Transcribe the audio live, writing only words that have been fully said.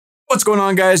What's going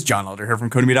on, guys? John Elder here from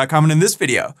Codemy.com, and in this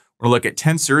video, we're gonna look at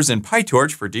tensors and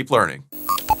PyTorch for deep learning.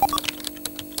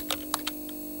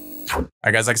 All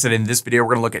right, guys, like I said, in this video,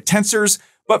 we're gonna look at tensors.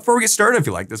 But before we get started, if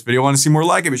you like this video, want to see more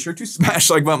like it, be sure to smash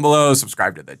the like button below,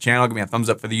 subscribe to the channel, give me a thumbs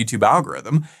up for the YouTube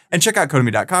algorithm, and check out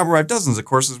Codemy.com, where I have dozens of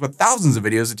courses with thousands of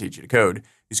videos to teach you to code.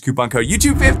 Use coupon code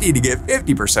YouTube50 to get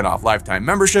 50% off lifetime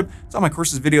membership. It's all my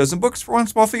courses, videos, and books for one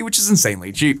small fee, which is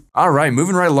insanely cheap. All right,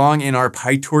 moving right along in our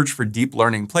PyTorch for deep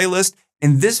learning playlist.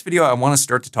 In this video, I want to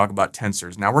start to talk about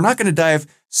tensors. Now, we're not going to dive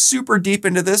super deep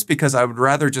into this because I would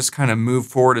rather just kind of move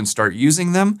forward and start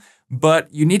using them.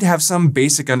 But you need to have some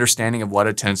basic understanding of what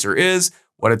a tensor is,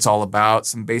 what it's all about,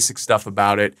 some basic stuff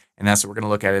about it, and that's what we're going to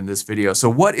look at in this video. So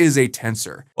what is a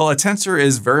tensor? Well, a tensor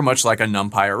is very much like a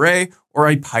Numpy array or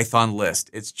a Python list.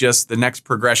 It's just the next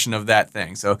progression of that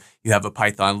thing. So you have a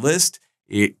Python list,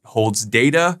 it holds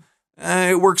data,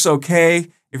 it works okay.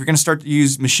 If you're going to start to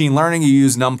use machine learning, you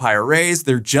use Numpy Arrays.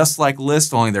 They're just like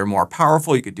lists, only they're more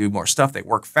powerful. You could do more stuff, they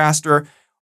work faster.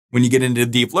 When you get into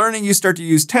deep learning, you start to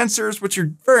use tensors, which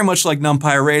are very much like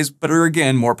Numpy Arrays, but are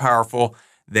again more powerful.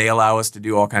 They allow us to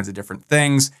do all kinds of different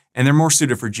things, and they're more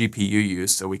suited for GPU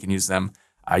use, so we can use them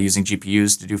using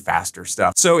GPUs to do faster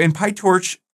stuff. So in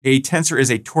PyTorch, a tensor is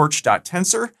a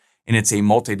torch.tensor, and it's a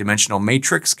multi-dimensional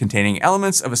matrix containing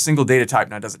elements of a single data type.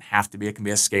 Now, it doesn't have to be. It can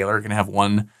be a scalar. It can have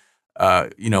one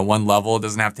level. It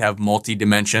doesn't have to have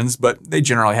multi-dimensions, but they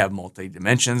generally have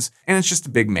multi-dimensions, and it's just a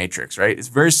big matrix, right? It's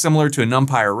very similar to a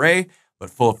Numpy array, but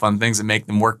full of fun things that make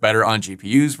them work better on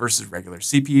GPUs versus regular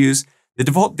CPUs. The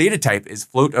default data type is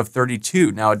float of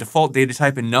 32. Now, a default data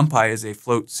type in Numpy is a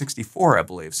float 64, I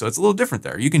believe. So it's a little different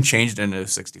there. You can change it into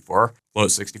 64,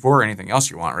 float 64, or anything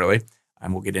else you want, really.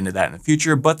 And we'll get into that in the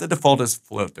future, but the default is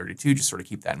float 32. Just sort of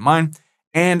keep that in mind.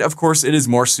 And of course, it is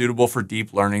more suitable for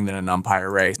deep learning than a Numpy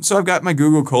array. So I've got my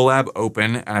Google Colab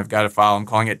open, and I've got a file, I'm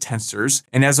calling it Tensors.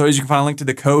 And as always, you can find a link to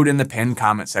the code in the pinned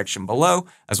comment section below,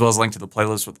 as well as a link to the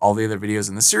playlist with all the other videos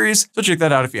in the series. So check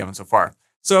that out if you haven't so far.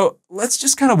 So let's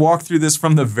just kind of walk through this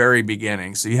from the very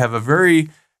beginning. So you have a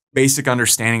very basic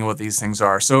understanding of what these things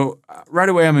are. So right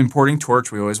away, I'm importing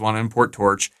Torch. We always want to import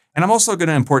Torch. And I'm also going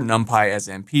to import NumPy as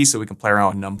NP so we can play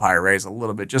around with Numpy arrays a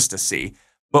little bit just to see.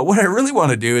 But what I really want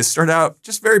to do is start out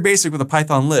just very basic with a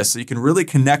Python list so you can really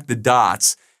connect the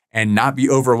dots and not be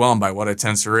overwhelmed by what a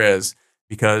tensor is,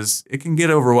 because it can get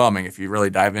overwhelming if you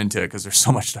really dive into it because there's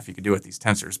so much stuff you can do with these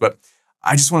tensors. But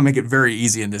I just want to make it very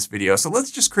easy in this video. So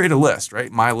let's just create a list, right?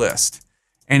 My list.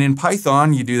 And in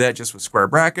Python, you do that just with square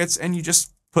brackets and you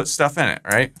just put stuff in it,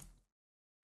 right?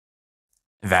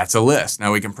 That's a list.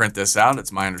 Now we can print this out.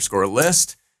 It's my underscore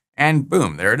list, and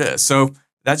boom, there it is. So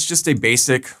that's just a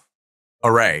basic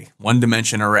array, one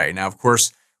dimension array. Now, of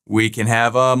course, we can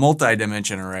have a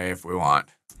multi-dimension array if we want,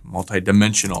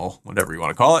 multi-dimensional, whatever you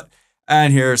want to call it.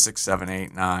 And here's 6, 7,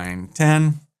 8, 9,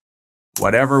 10,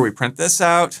 whatever. We print this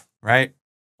out, right?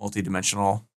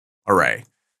 Multi-dimensional array.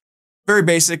 Very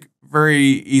basic, very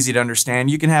easy to understand.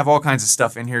 You can have all kinds of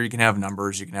stuff in here. You can have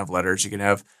numbers, you can have letters, you can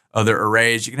have other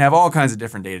arrays, you can have all kinds of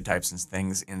different data types and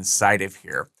things inside of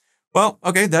here. Well,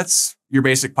 okay, that's your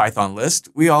basic Python list.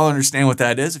 We all understand what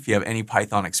that is if you have any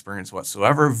Python experience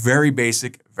whatsoever. Very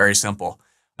basic, very simple.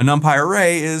 A Numpy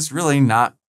array is really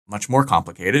not much more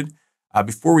complicated.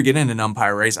 Before we get into Numpy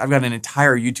arrays, I've got an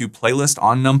entire YouTube playlist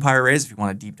on Numpy arrays. If you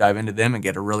want to deep dive into them and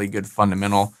get a really good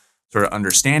fundamental sort of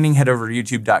understanding, head over to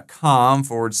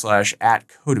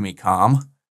youtube.com/@Codemy.com.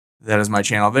 That is my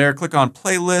channel there. Click on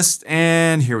playlist,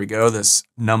 and here we go, this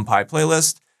Numpy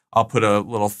playlist. I'll put a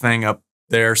little thing up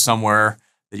there somewhere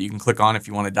that you can click on if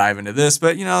you want to dive into this.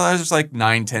 But, you know, there's just like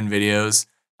 9, 10 videos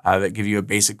that give you a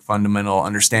basic fundamental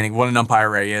understanding of what a Numpy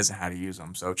array is and how to use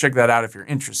them. So check that out if you're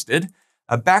interested.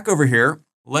 Back over here,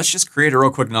 let's just create a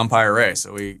real quick Numpy array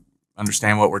so we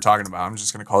understand what we're talking about. I'm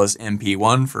just going to call this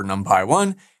NP1 for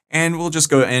NumPy1, and we'll just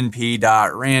go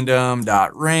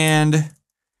np.random.rand.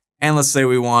 And let's say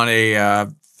we want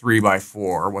a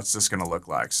 3x4. What's this going to look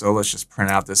like? So let's just print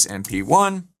out this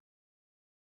NP1.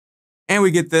 And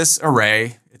we get this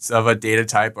array. It's of a data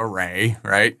type array,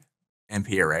 right?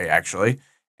 NP array, actually.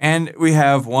 And we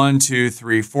have 1, 2,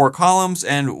 3, 4 columns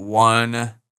and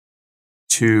 1,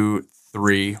 2,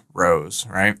 3 rows,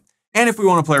 right? And if we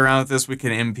want to play around with this, we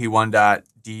can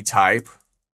np1.dtype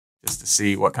just to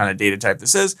see what kind of data type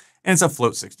this is. And it's a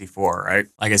float 64, right?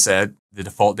 Like I said, the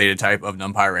default data type of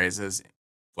Numpy arrays is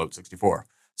float 64.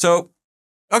 So,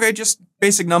 okay, just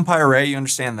basic Numpy array, you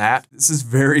understand that. This is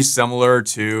very similar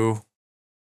to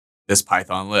this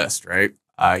Python list, right?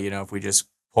 If we just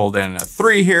pulled in a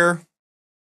 3 here,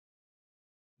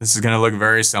 this is going to look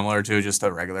very similar to just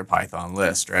a regular Python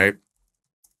list, right?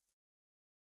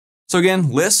 So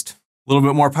again, list little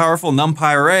bit more powerful,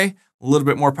 Numpy Array, a little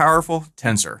bit more powerful,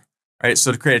 Tensor. All right,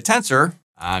 so to create a tensor,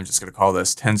 I'm just gonna call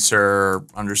this tensor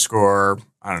underscore,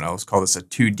 I don't know, let's call this a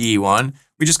 2D one.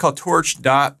 We just call torch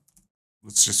dot,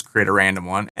 let's just create a random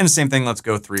one. And the same thing, let's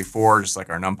go 3, 4, just like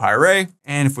our Numpy Array.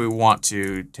 And if we want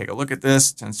to take a look at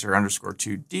this, tensor underscore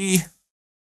 2D,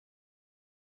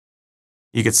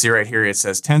 you can see right here, it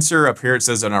says tensor. Up here, it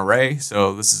says an array.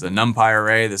 So this is a Numpy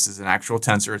Array. This is an actual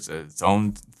tensor. It's its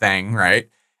own thing, right?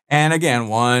 And again,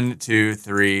 1, 2,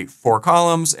 3, 4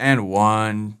 columns and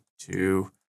 1,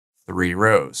 2, 3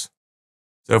 rows.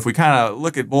 So if we kind of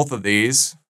look at both of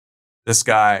these, this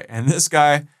guy and this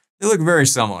guy, they look very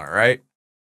similar, right?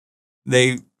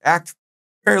 They act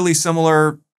fairly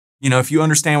similar. You know, if you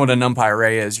understand what a Numpy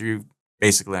Array is, you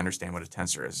basically understand what a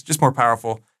tensor is. Just more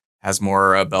powerful, has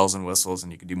more bells and whistles,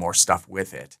 and you can do more stuff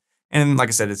with it. And like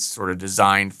I said, it's sort of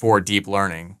designed for deep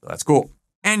learning. So that's cool.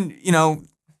 And, you know,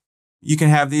 you can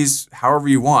have these however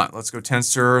you want. Let's go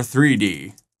tensor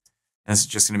 3D. And this is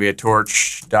just going to be a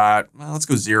torch dot, well, let's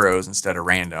go zeros instead of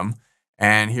random.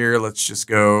 And here, let's just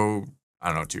go, I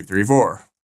don't know, 2, 3, 4.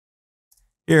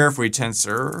 Here, if we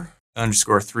tensor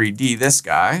underscore 3D this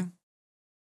guy,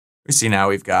 we see now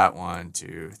we've got 1,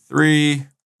 2, 3,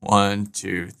 1,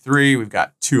 2, 3. We've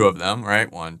got 2 of them,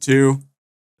 right? 1, 2,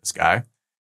 this guy.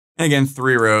 And again,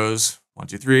 3 rows, 1,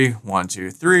 2, 3, 1, 2,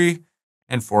 3,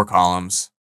 and 4 columns,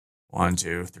 1,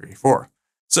 2, 3, 4.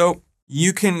 So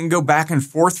you can go back and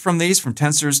forth from these, from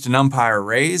tensors to Numpy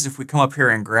Arrays. If we come up here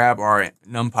and grab our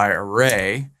Numpy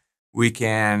Array, we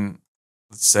can,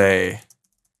 let's say,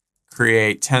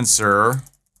 create tensor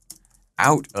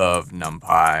out of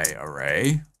Numpy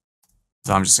Array.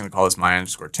 So I'm just going to call this my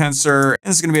underscore tensor. And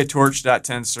this is going to be a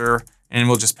torch.tensor. And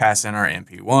we'll just pass in our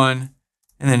MP1.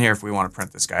 And then here, if we want to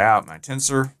print this guy out, my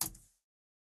tensor,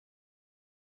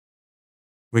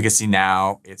 we can see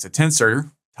now it's a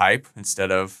tensor type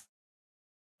instead of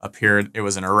up here, it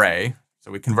was an array. So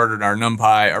we converted our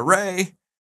Numpy Array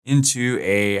into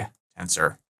a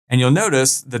tensor. And you'll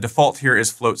notice the default here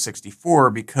is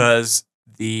float64 because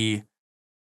the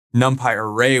Numpy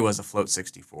Array was a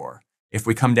float64. If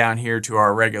we come down here to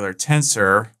our regular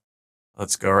tensor,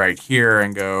 let's go right here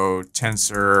and go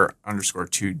tensor underscore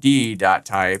 2D dot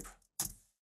type.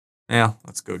 Now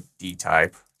let's go D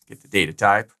type, get the data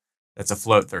type. That's a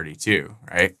float32,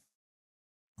 right?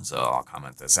 So I'll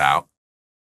comment this out.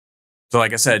 So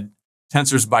like I said,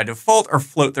 tensors by default are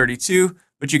float32,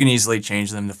 but you can easily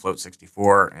change them to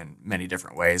float64 in many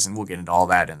different ways. And we'll get into all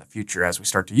that in the future as we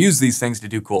start to use these things to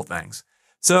do cool things.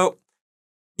 So,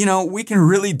 you know, we can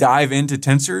really dive into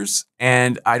tensors,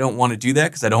 and I don't want to do that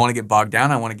because I don't want to get bogged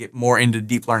down. I want to get more into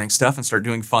deep learning stuff and start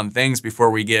doing fun things before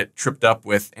we get tripped up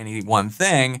with any one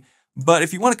thing. But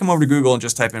if you want to come over to Google and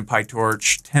just type in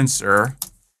PyTorch tensor,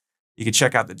 you can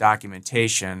check out the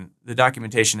documentation. The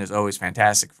documentation is always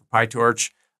fantastic for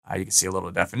PyTorch. You can see a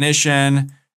little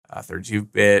definition,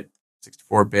 32-bit,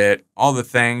 64-bit, all the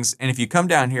things. And if you come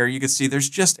down here, you can see there's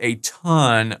just a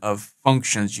ton of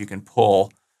functions you can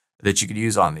pull that you could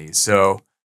use on these. So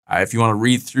if you want to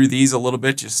read through these a little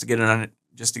bit, just to get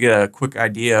a quick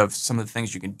idea of some of the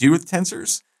things you can do with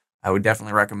tensors, I would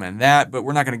definitely recommend that. But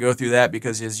we're not going to go through that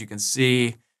because, as you can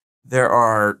see, there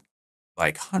are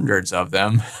like hundreds of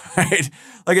them, right?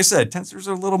 Like I said, tensors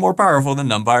are a little more powerful than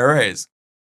Numpy Arrays,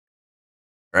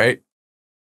 right?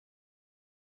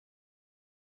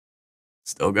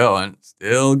 Still going,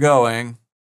 still going.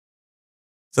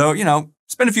 So, you know,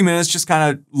 spend a few minutes, just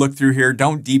kind of look through here.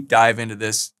 Don't deep dive into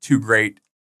this too great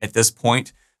at this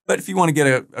point. But if you want to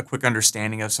get a quick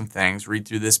understanding of some things, read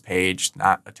through this page,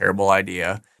 not a terrible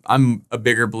idea. I'm a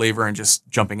bigger believer in just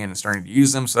jumping in and starting to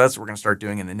use them. So that's what we're going to start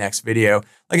doing in the next video.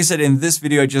 Like I said, in this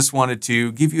video, I just wanted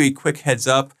to give you a quick heads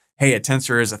up. Hey, a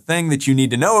tensor is a thing that you need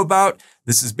to know about.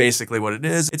 This is basically what it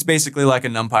is. It's basically like a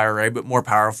Numpy Array, but more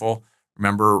powerful.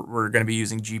 Remember, we're going to be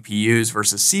using GPUs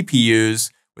versus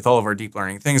CPUs with all of our deep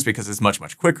learning things because it's much,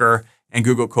 much quicker. And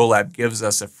Google Colab gives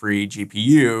us a free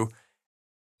GPU.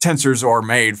 Tensors are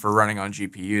made for running on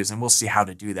GPUs, and we'll see how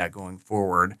to do that going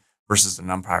forward versus the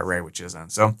Numpy Array, which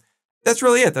isn't. So that's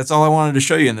really it. That's all I wanted to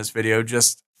show you in this video.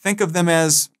 Just think of them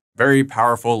as very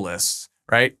powerful lists,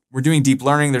 right? We're doing deep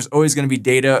learning. There's always going to be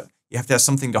data. You have to have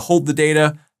something to hold the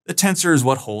data. The tensor is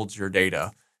what holds your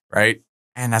data, right?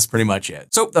 And that's pretty much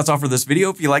it. So that's all for this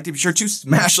video. If you liked it, be sure to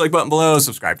smash the like button below,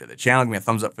 subscribe to the channel, give me a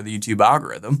thumbs up for the YouTube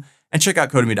algorithm, and check out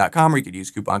Codemy.com where you could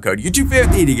use coupon code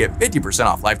YouTube50 to get 50%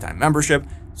 off lifetime membership.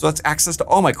 So that's access to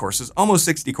all my courses, almost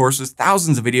 60 courses,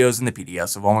 thousands of videos, and the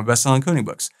PDFs of all my best-selling coding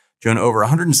books. Join over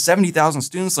 170,000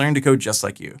 students learning to code just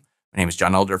like you. My name is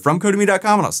John Elder from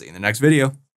Codemy.com, and I'll see you in the next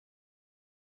video.